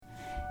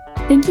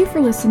Thank you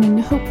for listening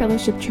to Hope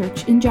Fellowship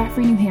Church in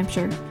Jaffrey, New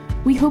Hampshire.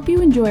 We hope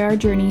you enjoy our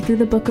journey through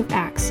the book of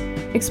Acts,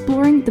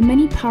 exploring the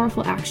many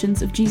powerful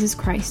actions of Jesus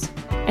Christ,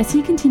 as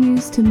he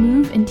continues to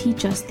move and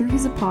teach us through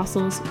his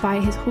apostles by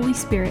his Holy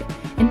Spirit,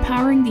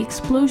 empowering the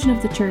explosion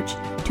of the church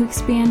to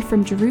expand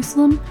from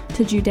Jerusalem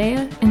to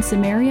Judea and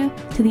Samaria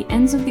to the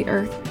ends of the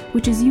earth,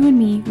 which is you and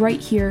me right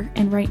here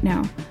and right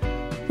now,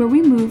 where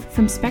we move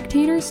from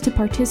spectators to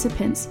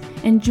participants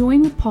and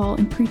join with Paul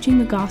in preaching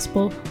the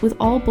gospel with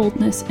all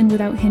boldness and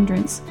without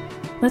hindrance.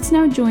 Let's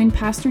now join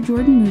Pastor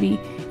Jordan Moody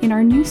in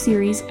our new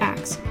series,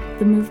 Acts,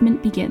 The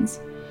Movement Begins.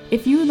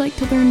 If you would like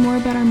to learn more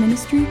about our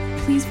ministry,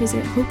 please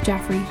visit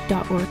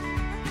hopejaffrey.org.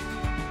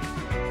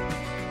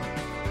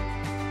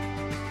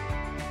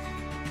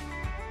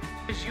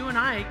 As you and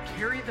I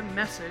carry the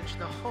message,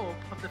 the hope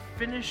of the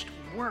finished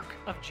work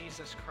of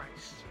Jesus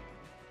Christ,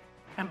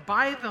 and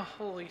by the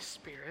Holy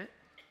Spirit,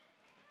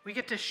 we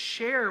get to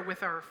share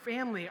with our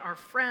family, our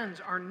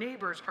friends, our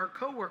neighbors, our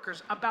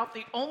coworkers about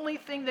the only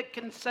thing that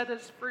can set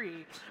us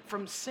free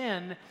from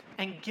sin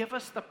and give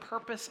us the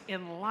purpose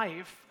in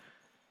life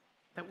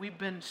that we've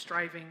been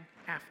striving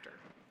after.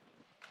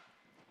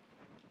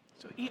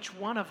 So each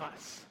one of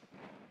us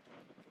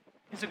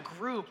is a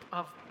group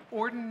of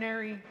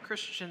ordinary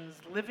Christians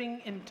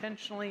living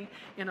intentionally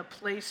in a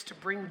place to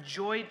bring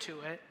joy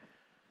to it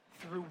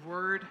through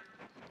word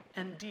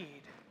and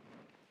deed.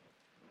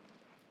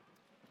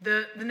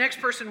 The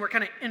next person we're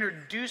kind of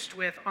introduced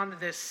with onto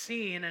this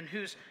scene and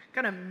whose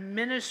kind of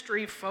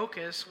ministry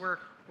focus we're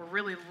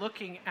really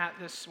looking at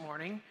this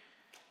morning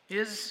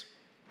is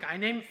a guy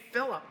named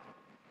Philip.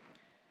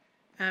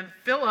 And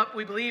Philip,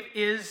 we believe,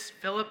 is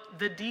Philip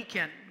the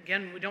deacon.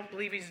 Again, we don't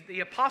believe he's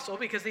the apostle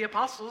because the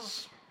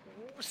apostles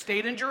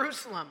stayed in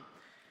Jerusalem.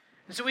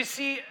 And so we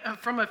see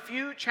from a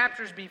few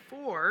chapters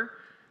before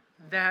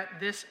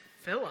that this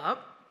Philip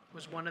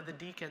was one of the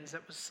deacons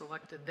that was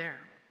selected there.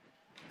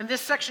 And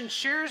this section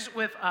shares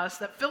with us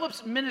that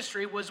Philip's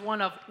ministry was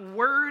one of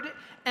word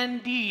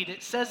and deed.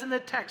 It says in the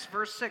text,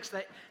 verse 6,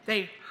 that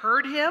they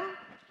heard him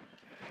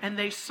and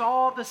they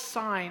saw the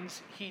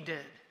signs he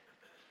did.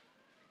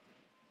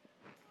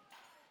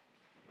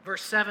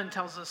 Verse 7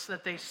 tells us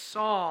that they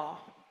saw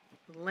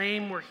the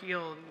lame were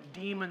healed,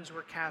 demons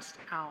were cast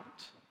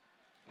out.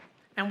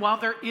 And while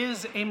there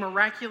is a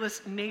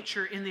miraculous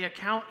nature in the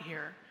account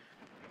here,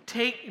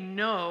 take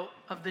note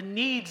of the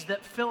needs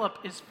that Philip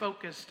is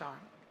focused on.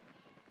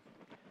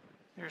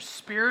 There's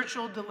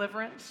spiritual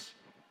deliverance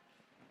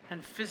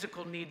and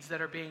physical needs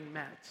that are being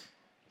met.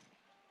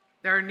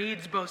 There are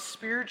needs both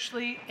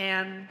spiritually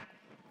and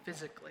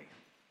physically.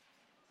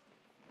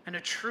 And a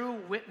true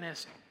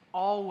witness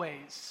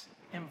always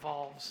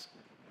involves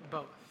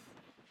both.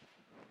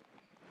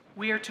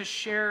 We are to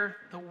share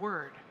the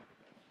word.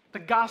 The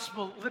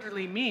gospel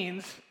literally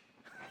means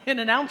an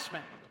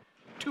announcement,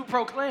 to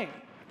proclaim.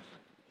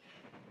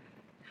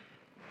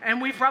 And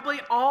we've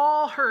probably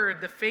all heard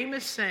the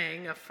famous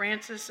saying of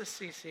Francis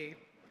Assisi,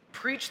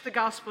 preach the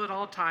gospel at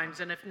all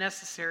times, and if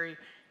necessary,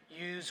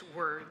 use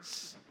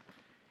words.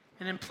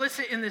 And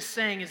implicit in this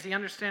saying is the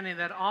understanding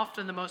that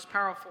often the most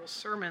powerful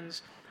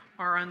sermons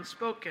are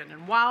unspoken.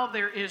 And while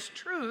there is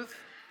truth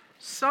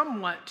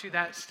somewhat to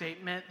that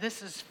statement,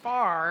 this is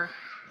far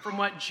from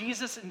what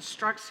Jesus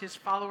instructs his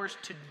followers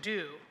to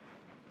do.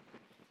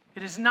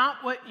 It is not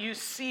what you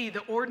see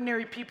the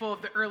ordinary people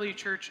of the early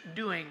church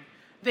doing.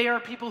 They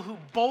are people who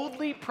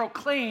boldly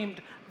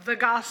proclaimed the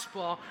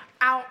gospel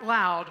out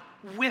loud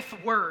with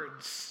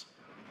words.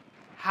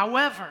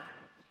 However,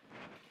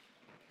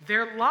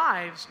 their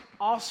lives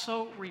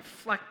also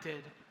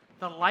reflected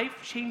the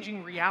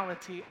life-changing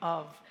reality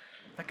of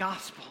the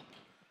gospel.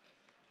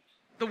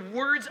 The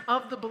words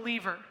of the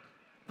believer,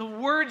 the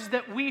words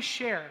that we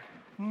share,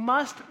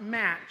 must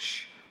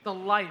match the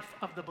life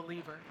of the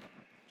believer.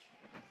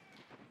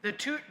 The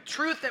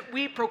truth that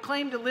we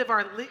proclaim to live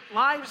our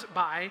lives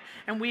by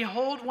and we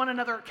hold one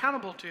another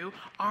accountable to,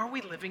 are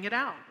we living it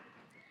out?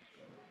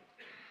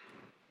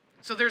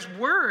 So there's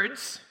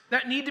words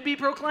that need to be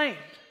proclaimed.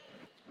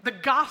 The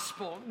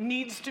gospel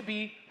needs to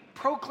be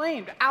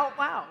proclaimed out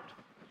loud.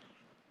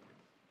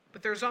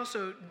 But there's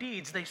also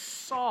deeds. They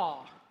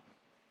saw.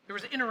 There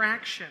was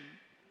interaction.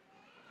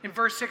 In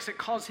verse 6, it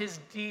calls his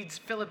deeds,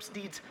 Philip's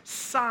deeds,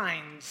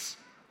 signs.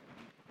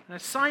 And a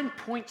sign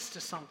points to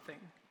something.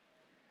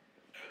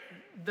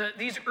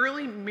 These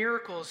early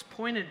miracles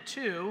pointed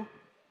to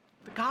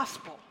the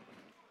gospel.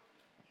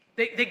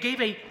 They gave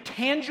a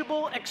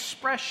tangible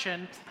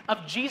expression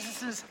of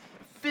Jesus'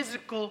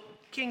 physical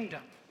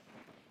kingdom.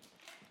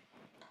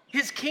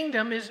 His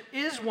kingdom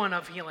is one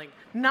of healing,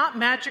 not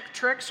magic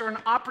tricks or an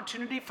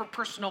opportunity for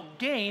personal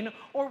gain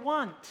or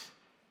want.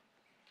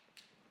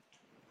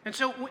 And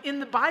so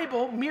in the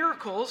Bible,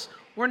 miracles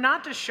were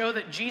not to show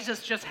that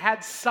Jesus just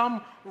had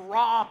some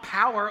raw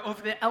power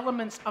over the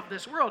elements of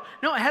this world.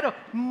 No, it had a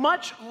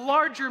much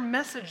larger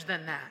message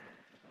than that.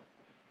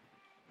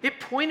 It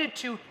pointed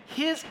to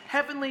his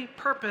heavenly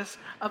purpose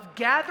of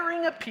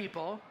gathering a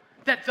people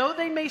that though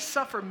they may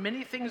suffer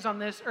many things on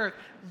this earth,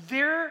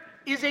 there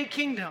is a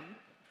kingdom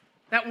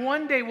that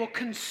one day will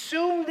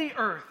consume the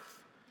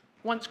earth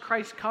once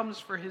Christ comes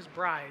for his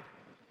bride,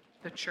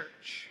 the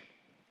church.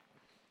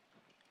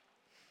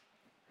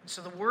 And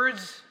so the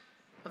words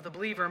of the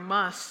believer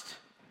must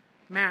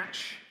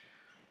match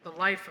the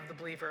life of the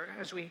believer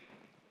as we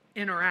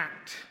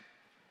interact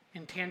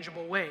in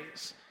tangible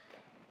ways.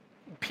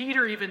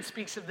 Peter even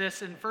speaks of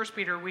this in 1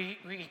 Peter.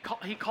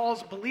 He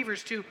calls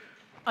believers to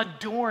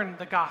adorn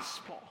the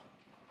gospel.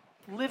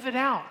 Live it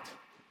out.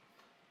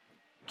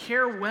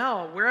 Care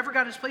well. Wherever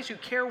God has placed you,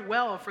 care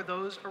well for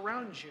those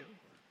around you.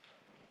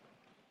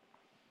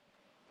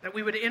 That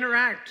we would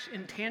interact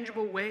in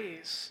tangible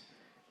ways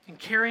and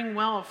caring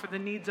well for the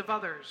needs of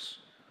others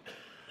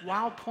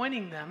while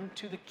pointing them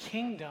to the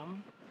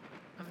kingdom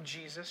of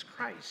Jesus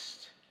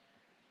Christ.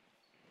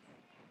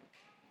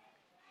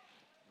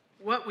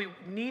 What we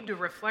need to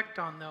reflect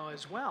on, though,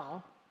 as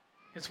well,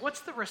 is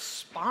what's the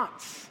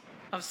response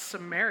of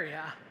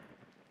Samaria?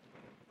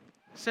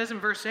 It says in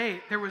verse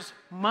 8, there was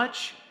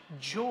much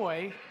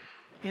joy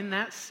in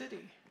that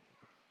city.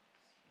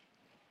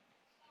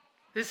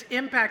 This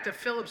impact of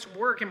Philip's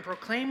work in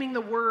proclaiming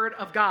the word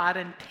of God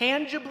and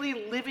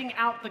tangibly living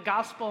out the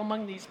gospel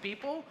among these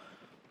people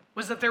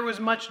was that there was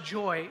much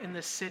joy in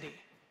this city.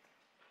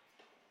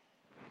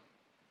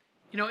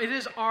 You know, it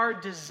is our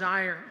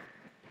desire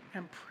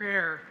and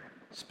prayer,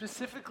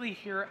 specifically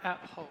here at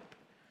Hope,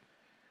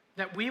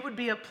 that we would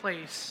be a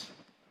place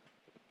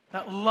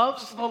that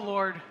loves the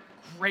Lord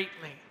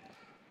greatly,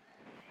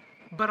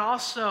 but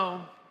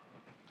also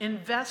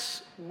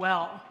invests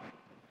well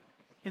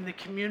in the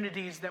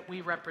communities that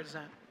we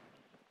represent.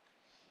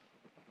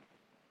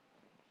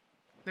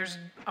 There's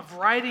a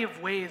variety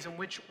of ways in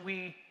which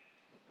we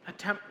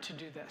attempt to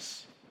do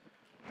this.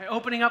 By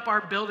opening up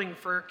our building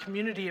for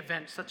community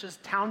events, such as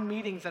town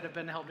meetings that have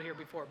been held here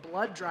before,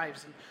 blood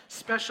drives, and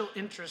special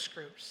interest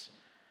groups.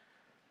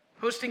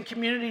 Hosting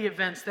community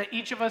events that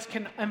each of us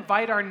can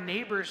invite our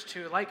neighbors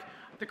to, like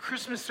the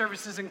Christmas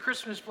services and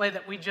Christmas play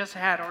that we just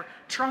had, or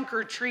Trunk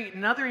or Treat,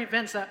 and other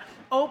events that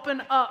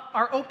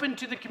are open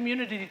to the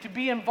community to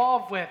be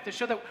involved with, to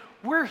show that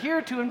we're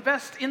here to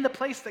invest in the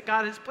place that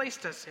God has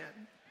placed us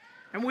in.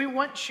 And we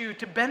want you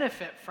to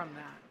benefit from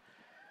that.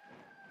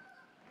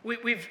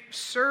 We've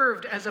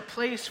served as a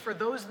place for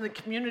those in the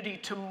community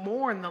to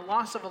mourn the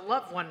loss of a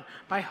loved one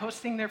by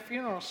hosting their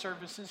funeral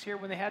services here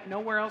when they had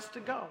nowhere else to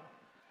go.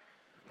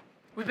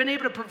 We've been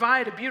able to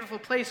provide a beautiful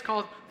place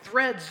called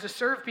Threads to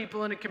serve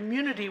people in a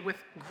community with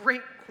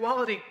great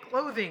quality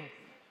clothing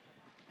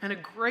and a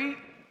great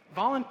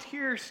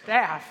volunteer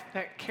staff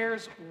that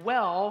cares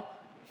well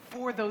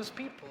for those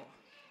people.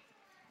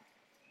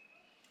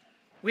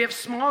 We have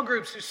small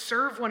groups who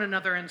serve one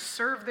another and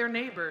serve their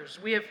neighbors.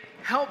 We have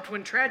helped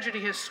when tragedy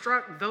has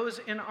struck those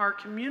in our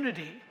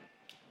community.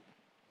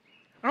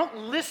 I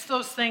don't list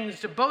those things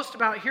to boast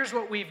about, here's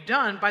what we've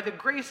done. By the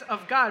grace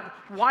of God,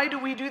 why do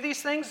we do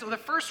these things? Well, the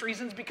first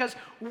reason is because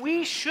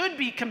we should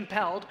be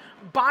compelled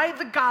by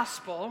the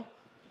gospel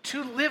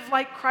to live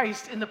like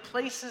Christ in the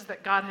places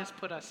that God has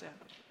put us in.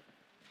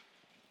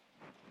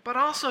 But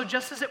also,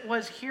 just as it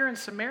was here in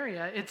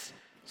Samaria, it's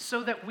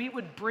so that we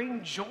would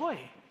bring joy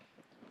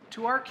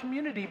to our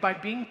community by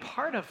being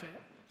part of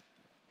it,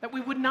 that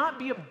we would not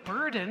be a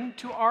burden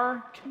to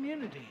our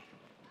community.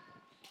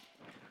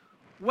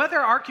 Whether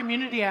our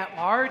community at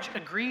large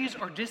agrees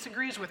or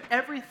disagrees with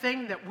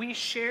everything that we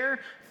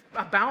share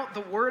about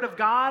the Word of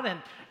God and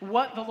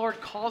what the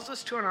Lord calls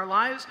us to in our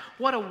lives,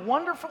 what a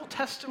wonderful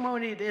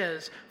testimony it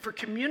is for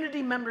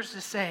community members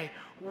to say,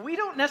 we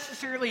don't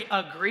necessarily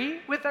agree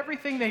with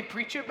everything they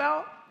preach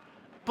about,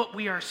 but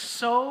we are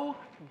so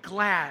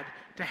glad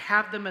to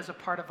have them as a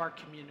part of our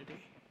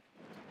community.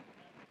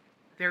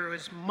 There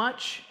was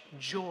much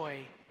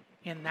joy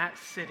in that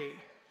city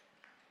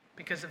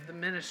because of the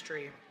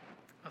ministry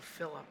of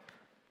Philip.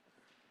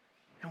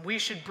 And we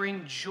should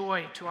bring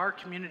joy to our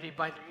community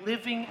by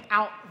living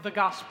out the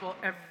gospel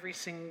every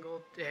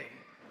single day.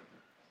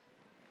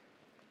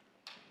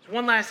 There's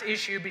one last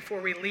issue before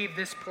we leave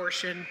this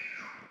portion,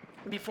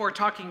 before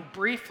talking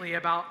briefly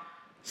about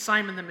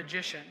Simon the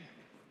magician.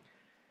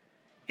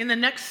 In the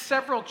next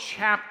several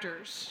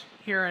chapters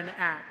here in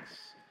Acts,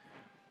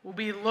 we'll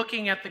be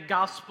looking at the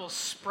gospel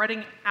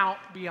spreading out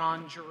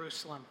beyond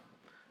Jerusalem.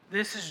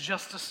 This is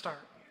just a start.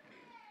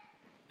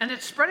 And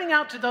it's spreading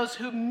out to those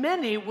who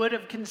many would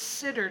have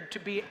considered to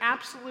be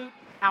absolute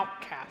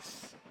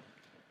outcasts.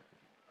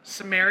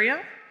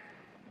 Samaria,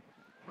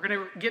 we're going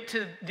to get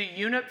to the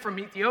eunuch from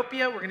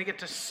Ethiopia, we're going to get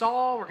to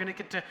Saul, we're going to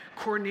get to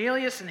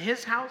Cornelius and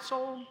his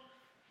household.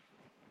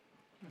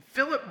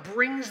 Philip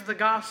brings the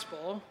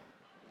gospel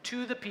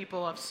to the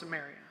people of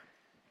Samaria.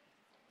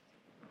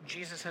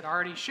 Jesus had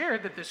already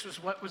shared that this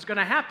was what was going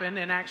to happen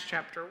in Acts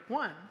chapter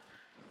 1.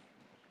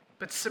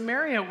 But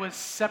Samaria was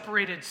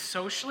separated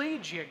socially,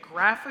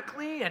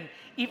 geographically, and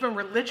even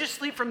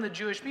religiously from the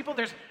Jewish people.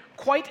 There's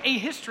quite a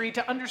history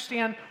to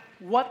understand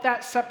what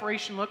that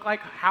separation looked like,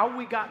 how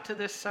we got to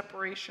this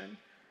separation.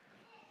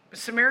 The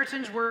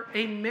Samaritans were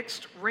a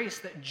mixed race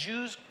that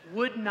Jews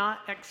would not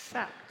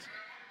accept.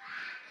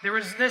 There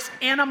was this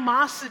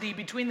animosity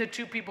between the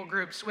two people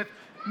groups, with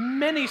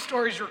many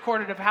stories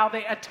recorded of how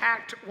they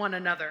attacked one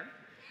another.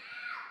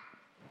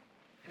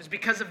 was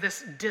because of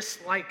this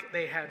dislike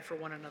they had for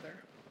one another.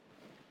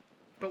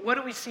 But what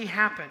do we see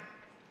happen?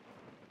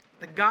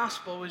 The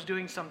gospel was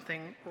doing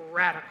something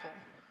radical.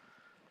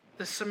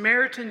 The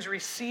Samaritans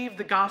received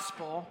the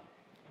gospel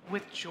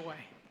with joy.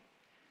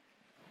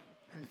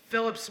 And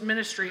Philip's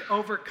ministry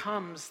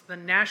overcomes the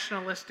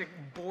nationalistic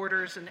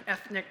borders and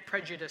ethnic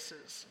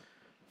prejudices,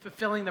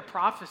 fulfilling the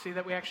prophecy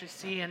that we actually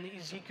see in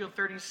Ezekiel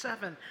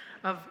 37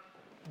 of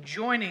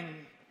joining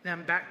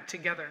them back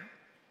together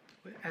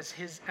as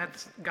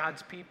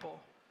God's people.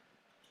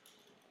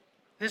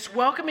 This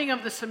welcoming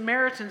of the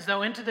Samaritans,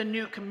 though, into the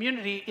new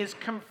community is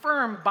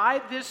confirmed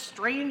by this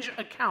strange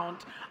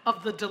account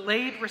of the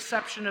delayed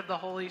reception of the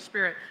Holy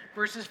Spirit.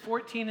 Verses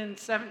 14 and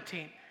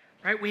 17,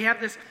 right? We have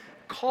this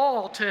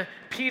call to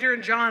Peter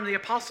and John, the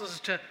apostles,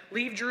 to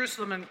leave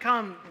Jerusalem and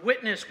come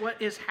witness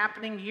what is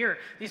happening here.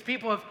 These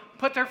people have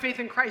put their faith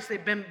in Christ.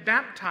 They've been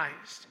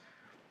baptized.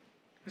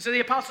 And so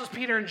the apostles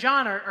Peter and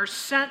John are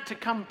sent to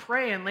come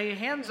pray and lay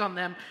hands on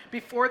them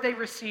before they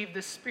receive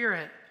the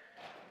Spirit.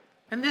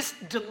 And this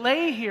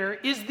delay here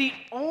is the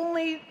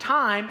only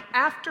time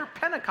after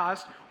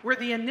Pentecost where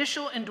the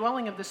initial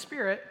indwelling of the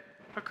Spirit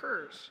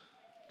occurs.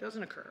 It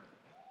doesn't occur.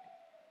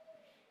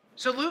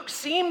 So Luke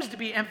seems to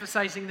be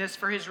emphasizing this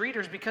for his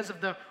readers because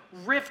of the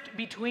rift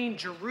between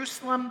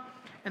Jerusalem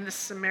and the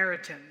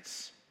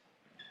Samaritans.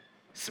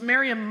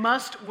 Samaria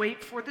must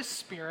wait for the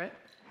Spirit,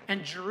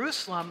 and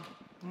Jerusalem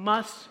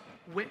must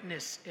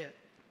witness it.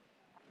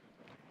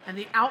 And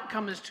the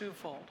outcome is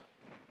twofold,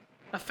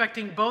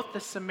 affecting both the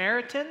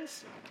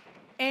Samaritans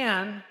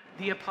and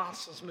the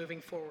apostles moving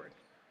forward.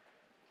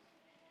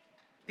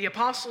 The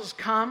apostles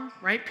come,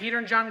 right? Peter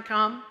and John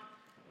come.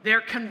 They're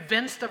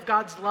convinced of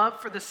God's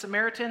love for the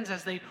Samaritans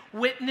as they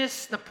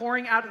witness the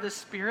pouring out of the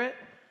Spirit,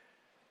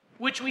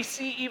 which we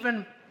see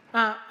even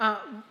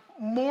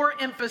more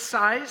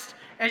emphasized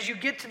as you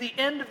get to the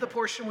end of the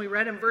portion we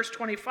read in verse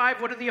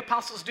 25. What do the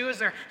apostles do as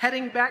they're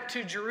heading back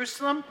to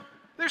Jerusalem?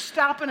 They're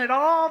stopping at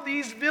all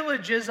these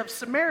villages of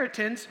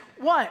Samaritans.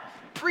 What?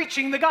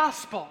 Preaching the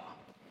gospel.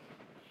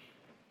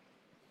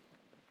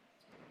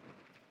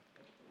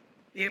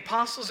 The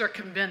apostles are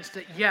convinced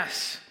that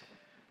yes,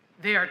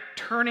 they are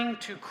turning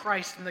to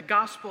Christ and the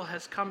gospel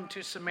has come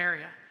to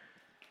Samaria.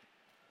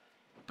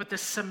 But the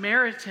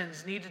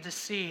Samaritans needed to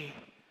see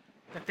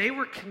that they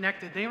were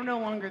connected. They were no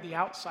longer the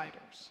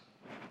outsiders,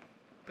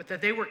 but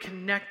that they were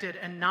connected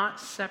and not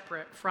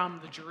separate from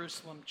the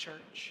Jerusalem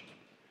church.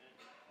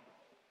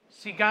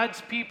 See,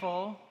 God's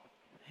people,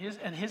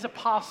 his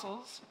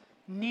apostles,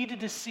 needed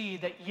to see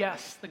that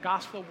yes, the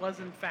gospel was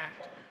in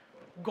fact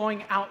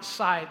going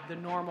outside the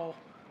normal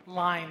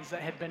lines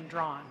that had been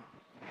drawn.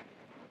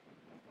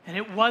 And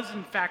it was,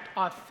 in fact,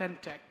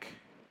 authentic.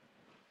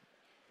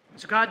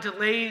 So God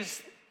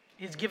delays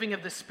his giving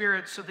of the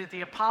Spirit so that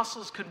the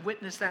apostles could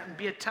witness that and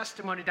be a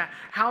testimony to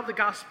how the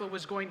gospel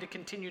was going to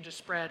continue to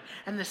spread.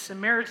 And the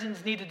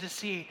Samaritans needed to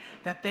see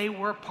that they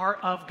were part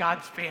of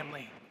God's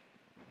family.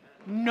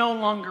 No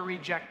longer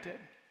rejected.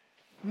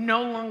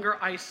 No longer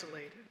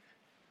isolated.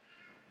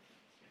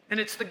 And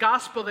it's the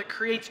gospel that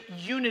creates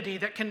unity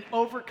that can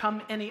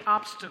overcome any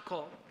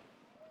obstacle.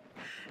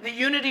 The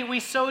unity we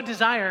so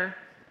desire,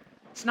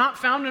 it's not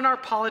found in our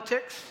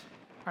politics,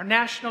 our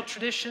national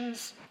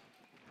traditions,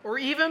 or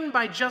even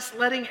by just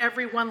letting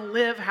everyone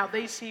live how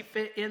they see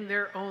fit in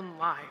their own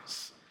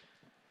lives.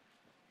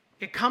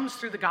 It comes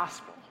through the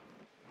gospel.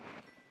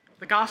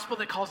 The gospel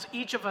that calls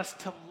each of us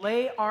to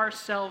lay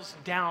ourselves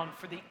down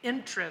for the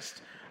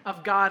interest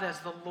of God as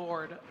the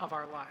Lord of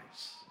our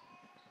lives.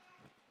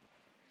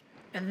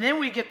 And then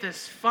we get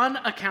this fun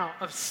account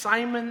of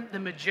Simon the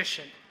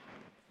magician.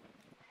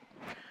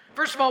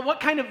 First of all, what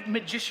kind of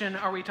magician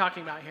are we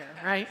talking about here,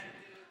 right?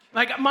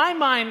 Like, my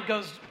mind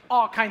goes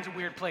all kinds of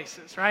weird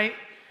places, right?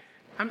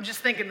 I'm just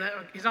thinking that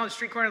he's on the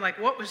street corner, like,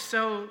 what was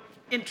so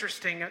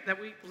interesting that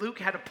Luke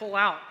had to pull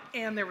out?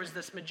 And there was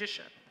this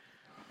magician.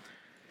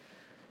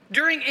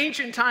 During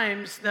ancient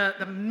times,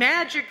 the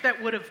magic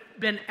that would have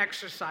been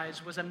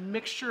exercised was a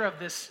mixture of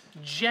this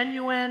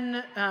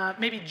genuine,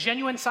 maybe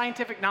genuine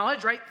scientific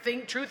knowledge, right?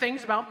 True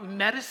things about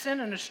medicine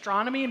and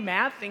astronomy and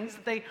math, things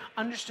that they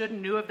understood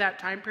and knew of that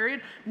time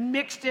period,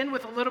 mixed in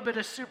with a little bit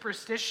of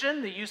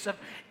superstition, the use of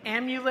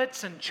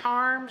amulets and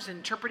charms,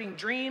 interpreting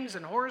dreams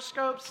and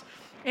horoscopes,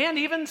 and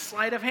even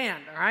sleight of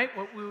hand, all right?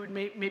 What we would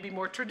maybe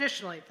more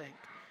traditionally think.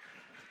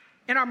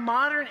 In our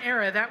modern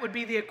era, that would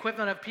be the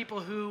equivalent of people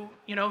who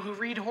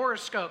read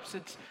horoscopes.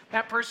 It's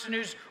that person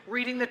who's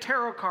reading the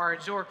tarot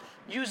cards or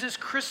uses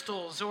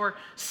crystals or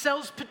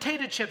sells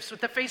potato chips with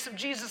the face of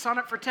Jesus on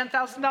it for $10,000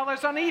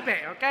 on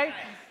eBay, okay?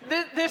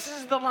 This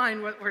is the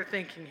line what we're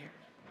thinking here.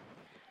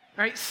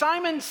 All right,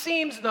 Simon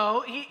seems,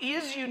 though, he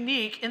is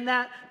unique in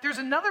that there's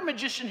another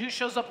magician who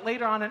shows up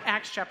later on in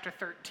Acts chapter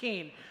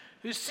 13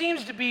 who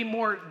seems to be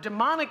more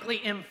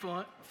demonically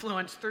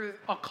influenced through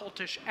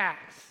occultish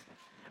acts.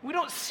 We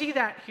don't see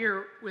that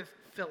here with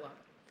Philip.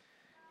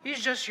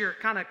 He's just your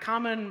kind of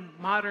common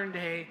modern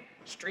day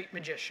street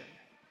magician.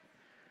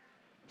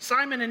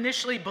 Simon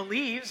initially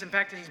believes, in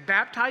fact, that he's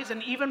baptized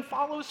and even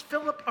follows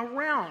Philip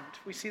around.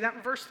 We see that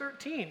in verse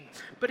 13.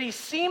 But he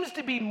seems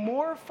to be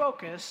more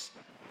focused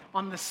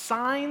on the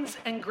signs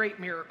and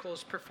great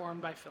miracles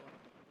performed by Philip.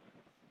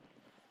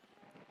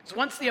 So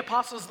once the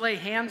apostles lay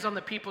hands on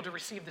the people to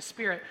receive the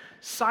Spirit,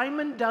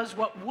 Simon does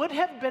what would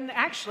have been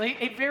actually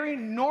a very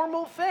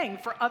normal thing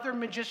for other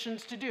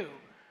magicians to do,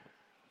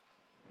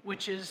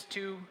 which is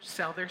to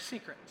sell their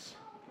secrets.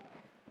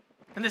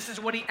 And this is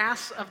what he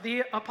asks of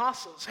the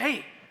apostles.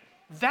 Hey,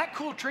 that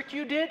cool trick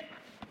you did,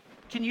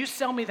 can you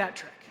sell me that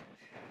trick?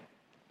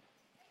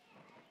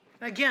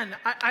 Again,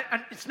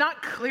 it's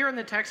not clear in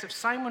the text if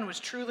Simon was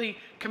truly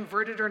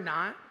converted or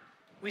not.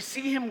 We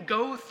see him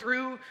go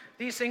through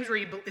these things where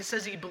it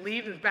says he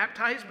believed and was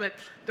baptized, but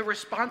the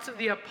response of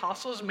the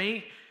apostles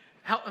may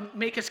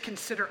make us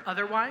consider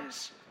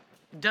otherwise.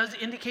 It does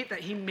indicate that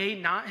he may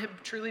not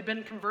have truly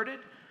been converted.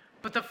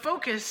 But the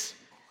focus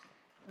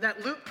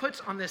that Luke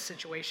puts on this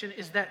situation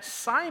is that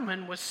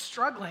Simon was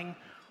struggling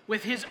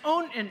with his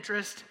own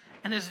interest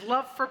and his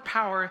love for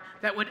power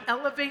that would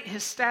elevate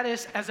his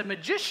status as a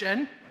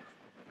magician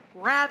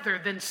rather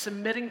than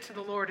submitting to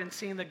the Lord and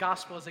seeing the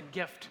gospel as a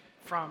gift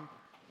from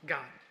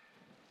God.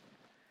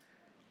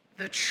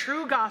 The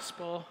true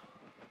gospel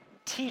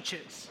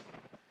teaches,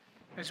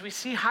 as we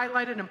see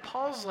highlighted in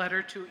Paul's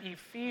letter to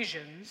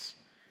Ephesians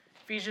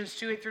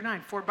 2,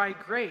 8-9, for by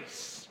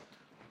grace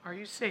are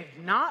you saved,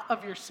 not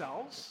of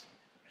yourselves.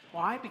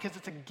 Why? Because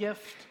it's a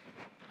gift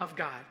of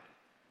God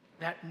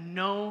that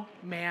no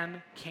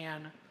man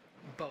can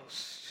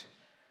boast.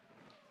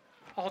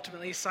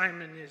 Ultimately,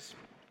 Simon is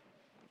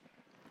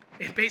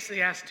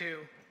basically asked to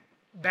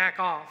back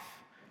off.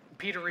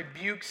 Peter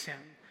rebukes him,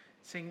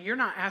 saying, you're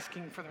not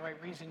asking for the right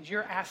reasons.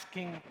 You're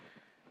asking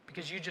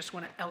because you just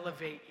want to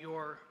elevate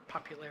your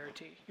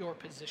popularity, your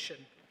position.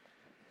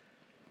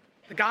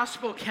 The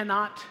gospel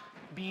cannot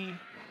be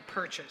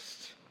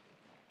purchased.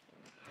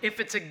 If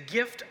it's a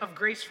gift of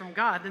grace from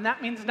God, then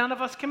that means none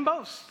of us can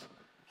boast.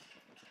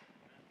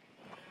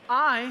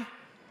 I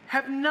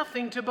have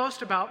nothing to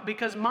boast about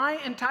because my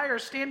entire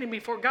standing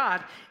before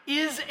God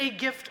is a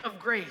gift of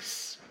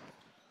grace.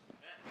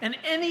 And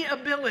any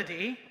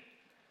ability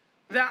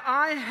that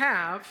I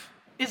have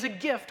is a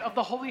gift of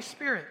the Holy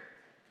Spirit.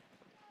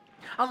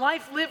 A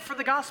life lived for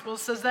the gospel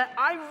says that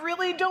I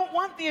really don't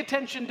want the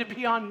attention to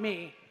be on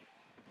me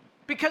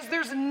because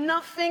there's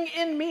nothing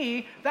in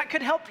me that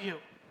could help you.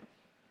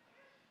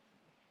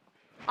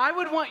 I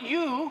would want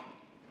you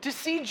to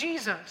see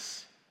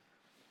Jesus.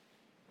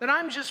 That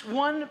I'm just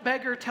one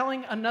beggar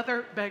telling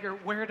another beggar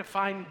where to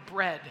find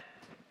bread.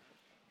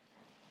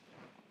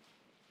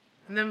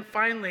 And then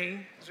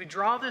finally, as we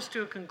draw this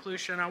to a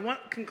conclusion, I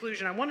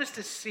want us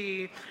to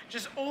see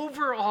just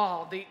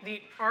overall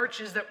the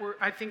arches that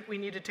I think we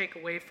need to take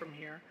away from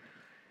here.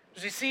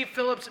 As we see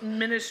Philip's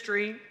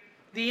ministry,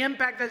 the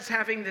impact that's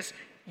having, this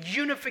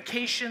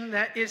unification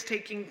that is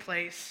taking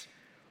place,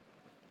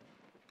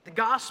 the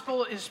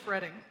gospel is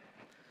spreading.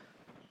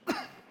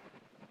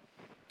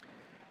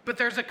 But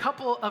there's a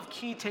couple of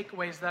key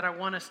takeaways that I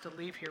want us to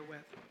leave here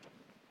with.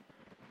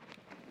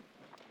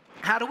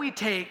 How do we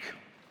take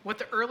what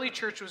the early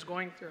church was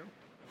going through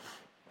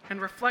and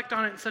reflect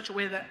on it in such a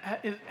way that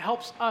it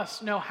helps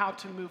us know how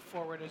to move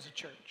forward as a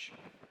church?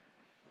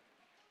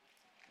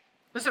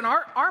 Listen,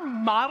 our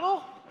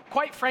model,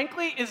 quite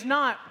frankly, is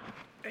not,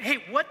 hey,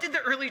 what did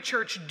the early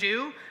church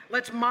do?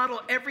 Let's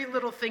model every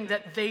little thing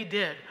that they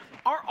did.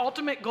 Our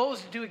ultimate goal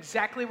is to do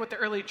exactly what the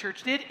early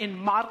church did in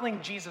modeling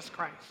Jesus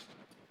Christ.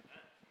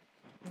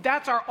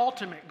 That's our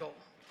ultimate goal.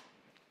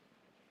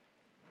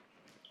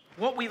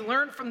 What we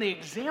learn from the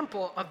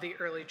example of the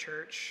early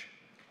church,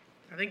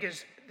 I think,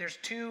 is there's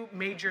two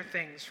major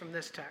things from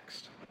this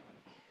text.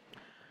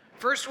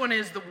 First one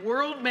is the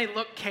world may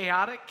look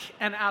chaotic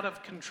and out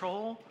of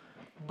control,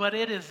 but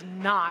it is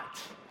not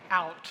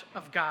out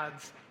of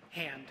God's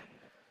hand.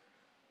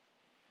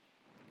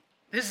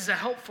 This is a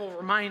helpful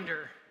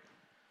reminder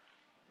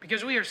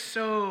because we are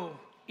so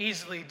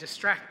easily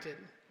distracted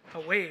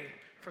away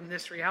from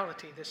this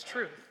reality, this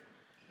truth.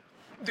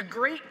 The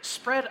great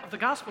spread of the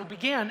gospel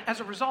began as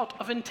a result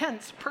of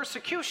intense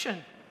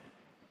persecution.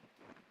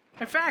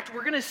 In fact,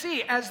 we're going to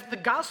see as the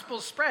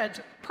gospel spreads,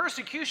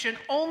 persecution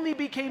only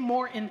became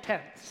more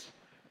intense.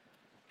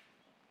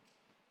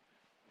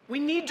 We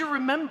need to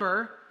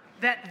remember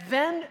that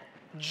then,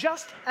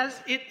 just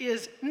as it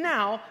is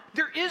now,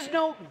 there is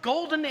no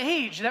golden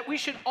age that we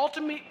should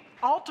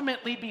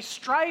ultimately be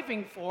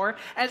striving for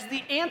as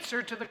the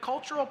answer to the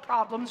cultural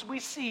problems we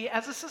see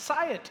as a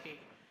society.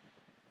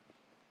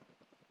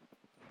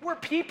 We're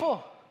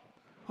people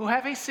who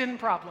have a sin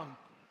problem.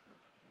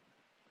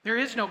 There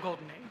is no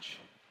golden age.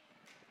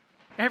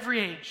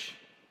 Every age,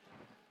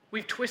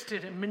 we've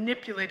twisted and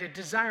manipulated,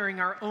 desiring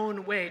our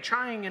own way,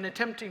 trying and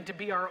attempting to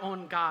be our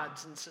own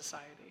gods in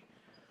society.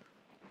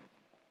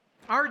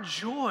 Our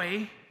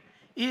joy,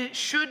 it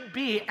should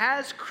be,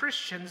 as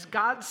Christians,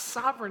 God's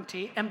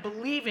sovereignty and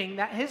believing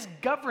that his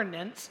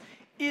governance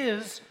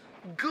is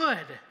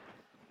good.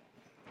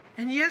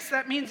 And yes,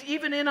 that means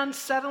even in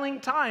unsettling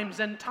times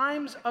and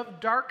times of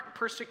dark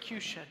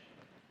persecution.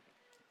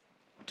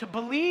 To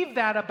believe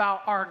that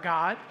about our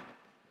God,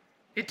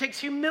 it takes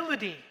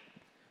humility.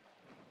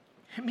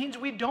 It means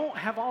we don't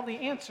have all the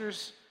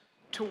answers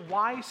to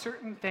why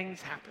certain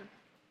things happen.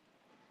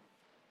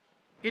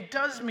 It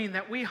does mean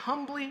that we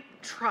humbly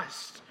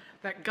trust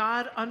that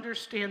God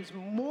understands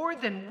more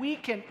than we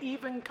can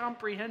even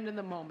comprehend in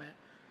the moment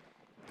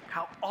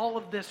how all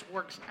of this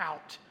works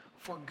out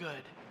for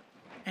good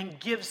and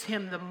gives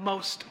him the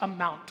most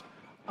amount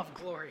of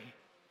glory.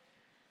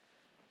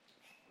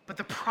 But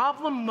the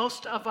problem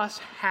most of us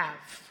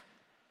have,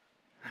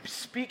 I'm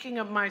speaking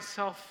of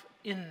myself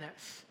in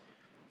this,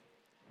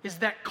 is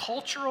that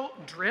cultural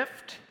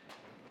drift,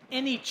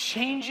 any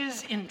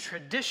changes in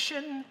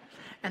tradition,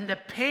 and the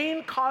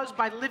pain caused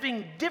by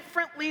living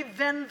differently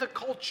than the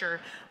culture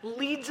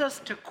leads us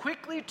to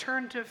quickly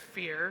turn to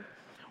fear,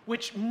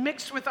 which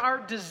mixed with our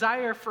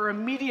desire for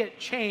immediate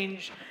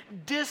change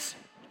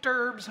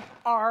disturbs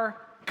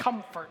our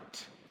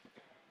comfort.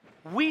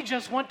 We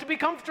just want to be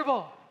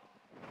comfortable.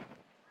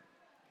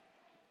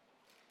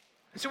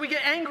 And so we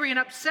get angry and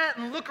upset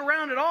and look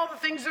around at all the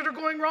things that are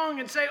going wrong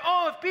and say,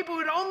 oh, if people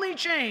would only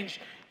change.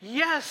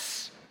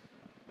 Yes.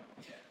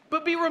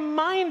 But be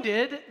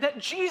reminded that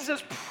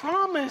Jesus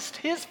promised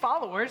his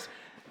followers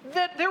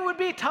that there would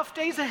be tough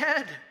days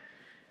ahead.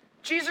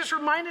 Jesus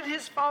reminded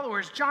his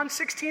followers, John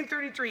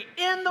 16:33,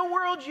 in the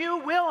world you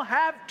will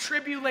have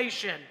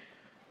tribulation.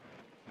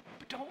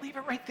 But don't leave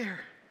it right there.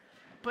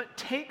 But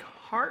take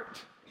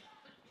heart.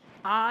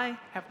 I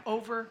have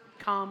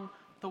overcome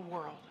the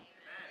world.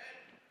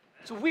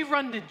 So we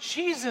run to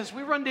Jesus.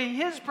 We run to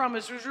his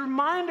promises.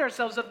 Remind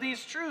ourselves of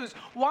these truths.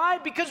 Why?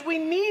 Because we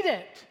need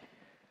it.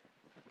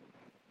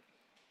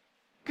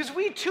 Because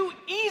we too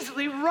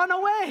easily run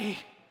away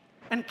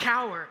and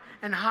cower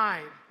and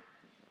hide.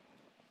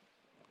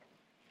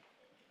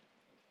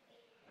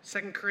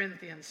 2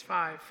 Corinthians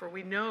 5, for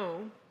we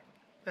know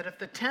that if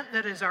the tent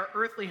that is our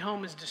earthly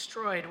home is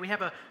destroyed, we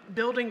have a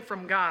building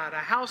from God, a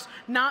house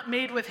not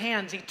made with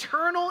hands,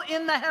 eternal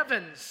in the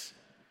heavens.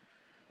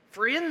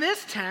 For in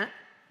this tent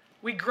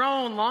we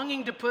groan,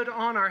 longing to put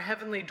on our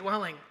heavenly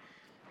dwelling.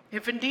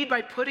 If indeed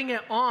by putting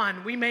it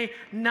on, we may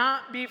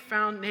not be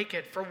found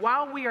naked. For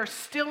while we are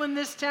still in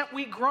this tent,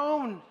 we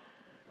groan,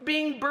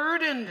 being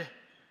burdened.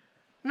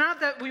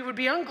 Not that we would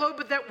be unclothed,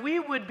 but that we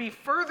would be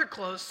further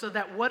clothed, so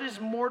that what is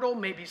mortal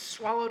may be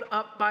swallowed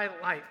up by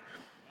life.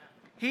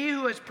 He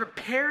who has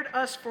prepared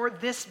us for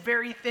this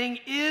very thing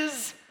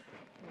is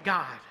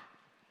God,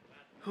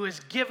 who has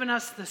given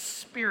us the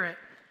Spirit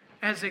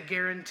as a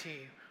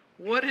guarantee.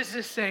 What is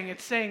this saying?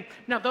 It's saying,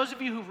 now those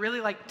of you who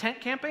really like tent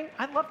camping,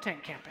 I love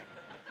tent camping.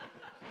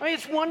 I mean,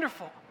 it's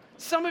wonderful.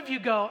 Some of you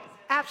go,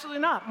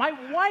 absolutely not. My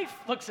wife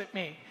looks at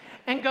me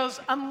and goes,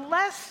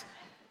 unless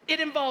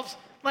it involves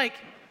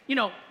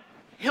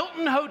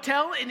Hilton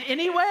Hotel in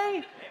any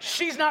way,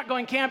 she's not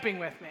going camping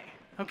with me,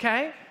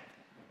 okay?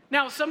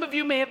 Now, some of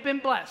you may have been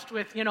blessed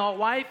with, a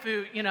wife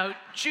who,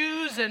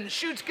 chews and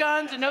shoots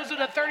guns and knows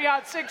what a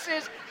 30-06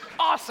 is.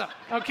 Awesome,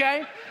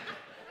 okay?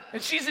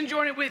 And she's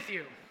enjoying it with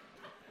you.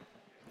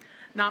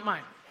 Not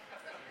mine.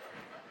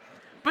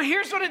 But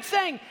here's what it's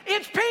saying.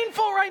 It's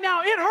painful right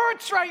now. It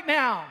hurts right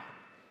now.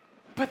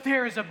 But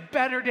there is a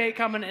better day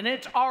coming, and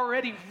it's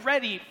already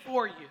ready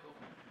for you.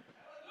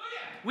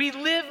 We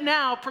live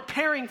now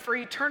preparing for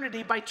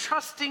eternity by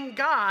trusting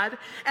God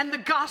and the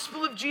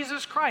gospel of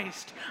Jesus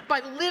Christ,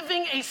 by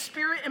living a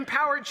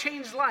Spirit-empowered,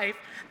 changed life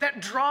that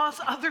draws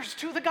others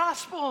to the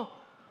gospel,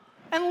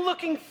 and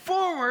looking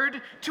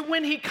forward to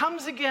when he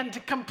comes again to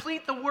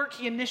complete the work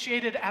he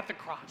initiated at the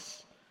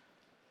cross.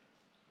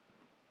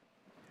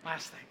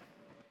 Last thing.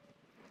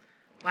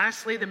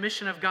 Lastly, the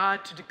mission of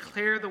God to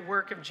declare the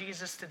work of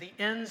Jesus to the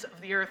ends of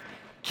the earth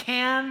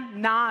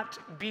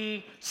cannot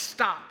be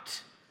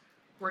stopped,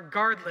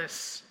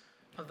 regardless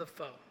of the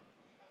foe.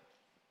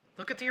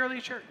 Look at the early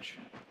church.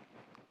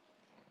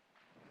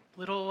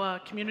 Little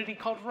community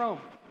called Rome.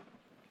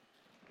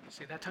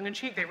 Say that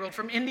tongue-in-cheek. They rode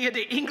from India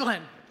to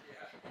England.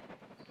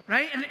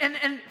 Right?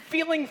 And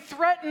feeling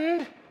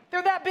threatened,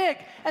 they're that big.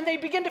 And they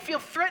begin to feel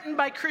threatened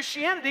by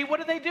Christianity.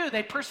 What do?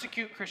 They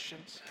persecute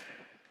Christians.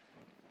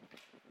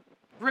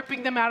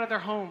 Ripping them out of their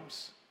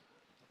homes.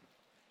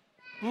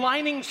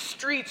 Lining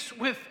streets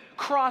with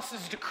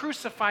crosses to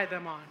crucify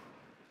them on.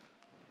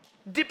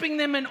 Dipping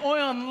them in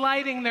oil and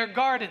lighting their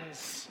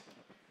gardens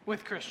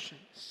with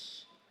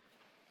Christians.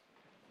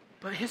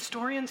 But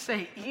historians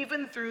say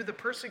even through the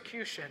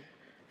persecution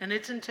and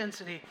its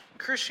intensity,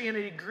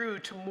 Christianity grew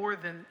to more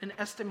than an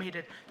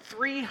estimated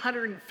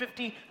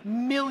 350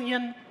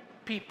 million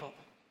people.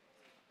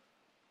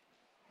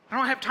 I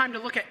don't have time to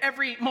look at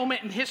every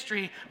moment in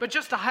history, but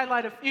just to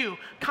highlight a few.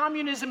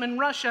 Communism in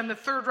Russia and the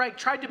Third Reich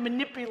tried to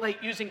manipulate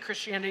using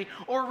Christianity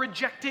or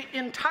reject it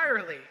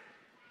entirely.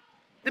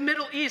 The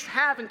Middle East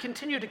have and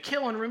continue to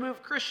kill and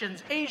remove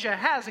Christians. Asia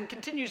has and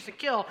continues to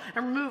kill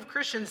and remove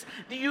Christians.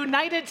 The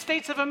United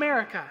States of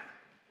America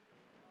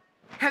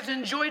has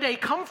enjoyed a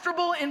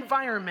comfortable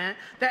environment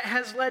that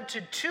has led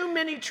to too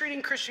many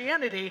treating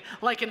Christianity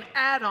like an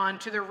add-on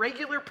to their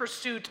regular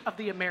pursuit of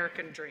the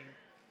American dream.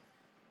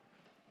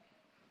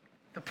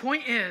 The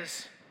point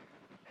is,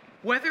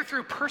 whether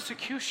through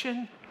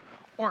persecution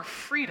or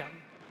freedom,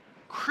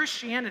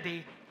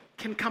 Christianity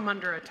can come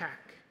under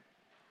attack.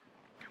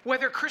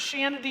 Whether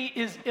Christianity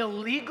is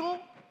illegal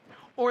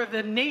or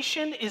the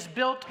nation is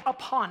built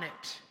upon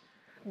it,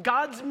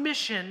 God's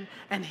mission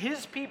and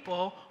his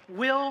people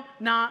will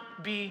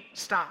not be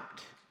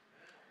stopped.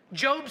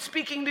 Job,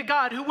 speaking to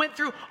God, who went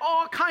through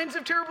all kinds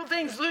of terrible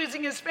things,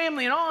 losing his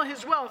family and all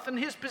his wealth and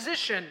his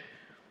position,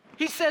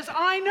 he says,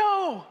 I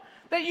know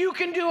that you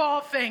can do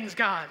all things,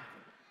 God,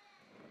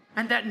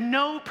 and that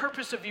no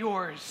purpose of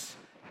yours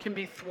can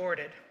be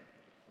thwarted.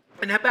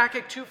 And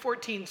Habakkuk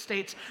 2:14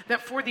 states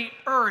that for the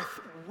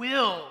earth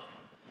will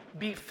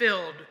be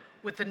filled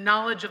with the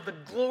knowledge of the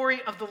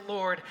glory of the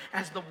Lord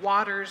as the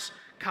waters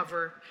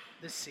cover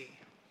the sea.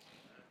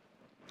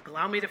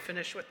 Allow me to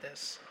finish with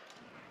this.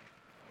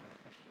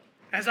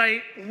 As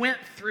I went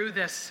through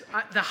this,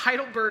 the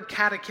Heidelberg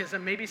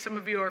Catechism, maybe some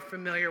of you are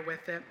familiar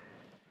with it,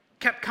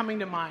 kept coming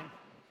to mind.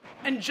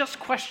 And just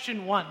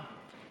question 1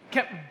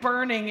 kept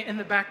burning in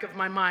the back of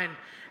my mind.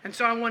 And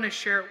so I want to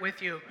share it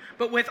with you.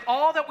 But with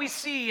all that we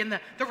see in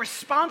the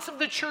response of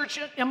the church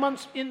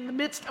in the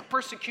midst of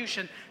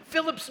persecution,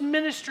 Philip's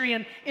ministry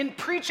and in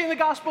preaching the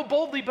gospel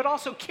boldly, but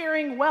also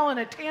caring well in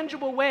a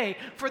tangible way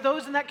for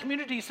those in that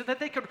community so that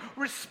they could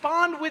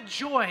respond with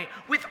joy.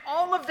 With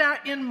all of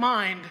that in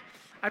mind,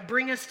 I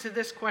bring us to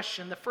this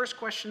question, the first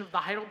question of the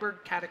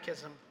Heidelberg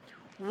Catechism.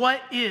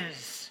 What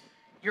is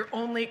your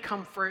only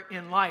comfort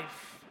in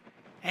life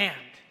and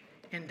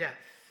in death?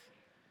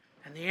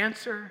 And the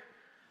answer,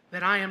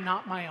 that I am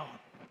not my own,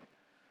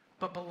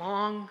 but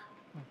belong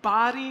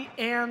body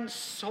and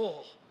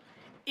soul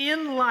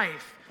in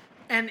life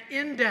and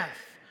in death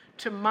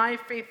to my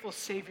faithful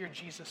Savior,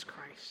 Jesus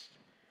Christ.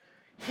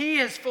 He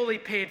has fully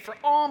paid for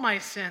all my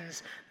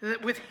sins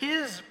with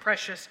his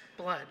precious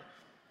blood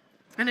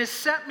and has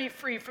set me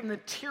free from the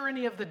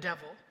tyranny of the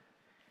devil.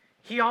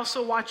 He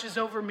also watches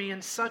over me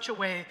in such a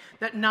way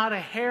that not a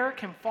hair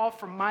can fall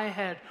from my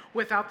head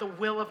without the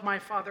will of my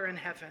Father in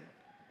heaven.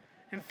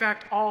 In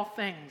fact, all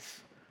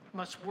things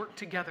must work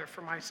together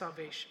for my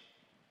salvation.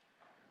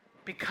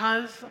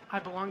 Because I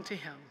belong to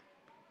him,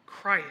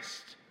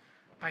 Christ,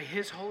 by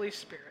his Holy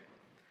Spirit,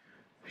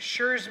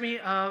 assures me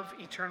of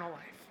eternal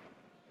life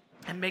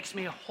and makes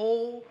me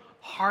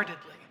wholeheartedly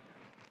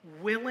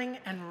willing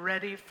and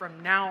ready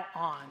from now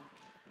on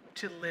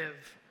to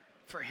live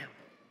for him.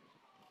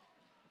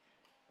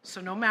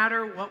 So no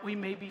matter what we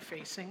may be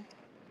facing,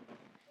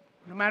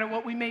 no matter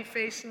what we may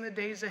face in the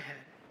days ahead,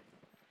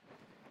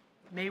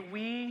 may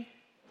we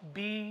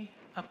be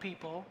a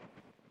people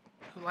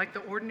who, like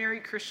the ordinary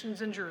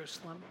Christians in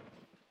Jerusalem,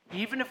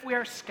 even if we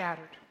are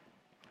scattered,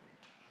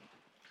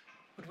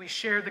 would we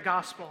share the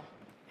gospel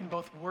in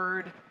both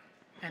word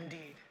and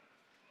deed.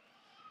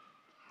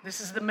 This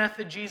is the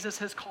method Jesus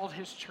has called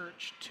his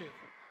church to.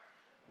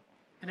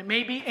 And it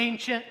may be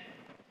ancient,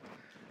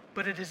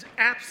 but it is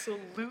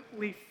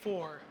absolutely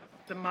for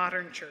the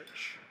modern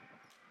church.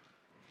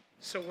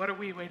 So what are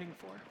we waiting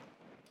for?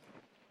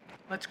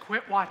 Let's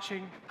quit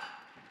watching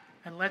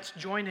and let's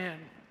join in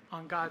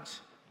on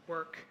God's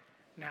work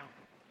now.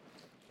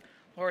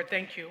 Lord,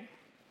 thank you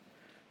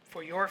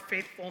for your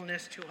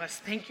faithfulness to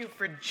us. Thank you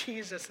for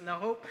Jesus and the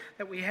hope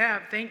that we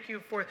have. Thank you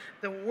for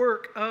the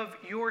work of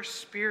your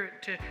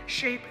Spirit to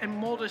shape and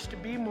mold us to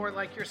be more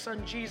like your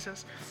Son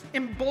Jesus.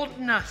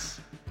 Embolden us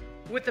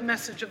with the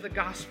message of the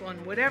gospel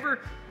in whatever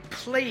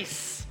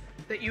place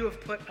that you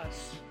have put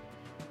us,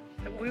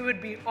 that we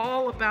would be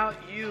all about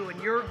you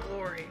and your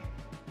glory.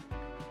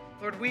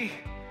 Lord, we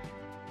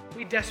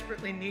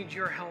desperately need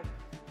your help.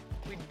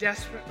 We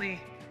desperately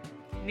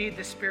need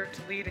the Spirit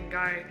to lead and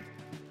guide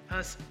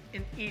us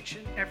in each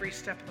and every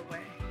step of the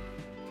way.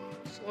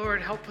 So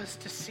Lord, help us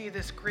to see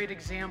this great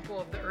example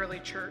of the early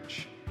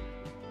church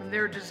and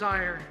their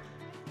desire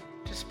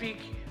to speak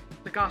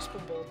the gospel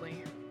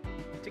boldly,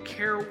 to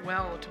care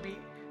well, to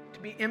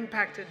be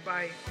impacted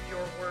by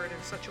your word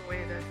in such a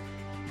way that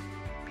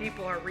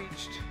people are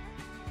reached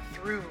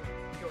through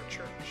your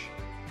church.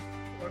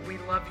 Lord, we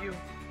love you.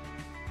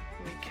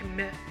 We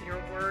commit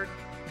your word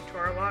to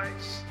our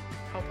lives.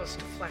 Help us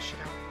to flesh it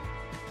out.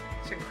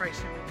 It's in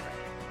Christ's name we pray.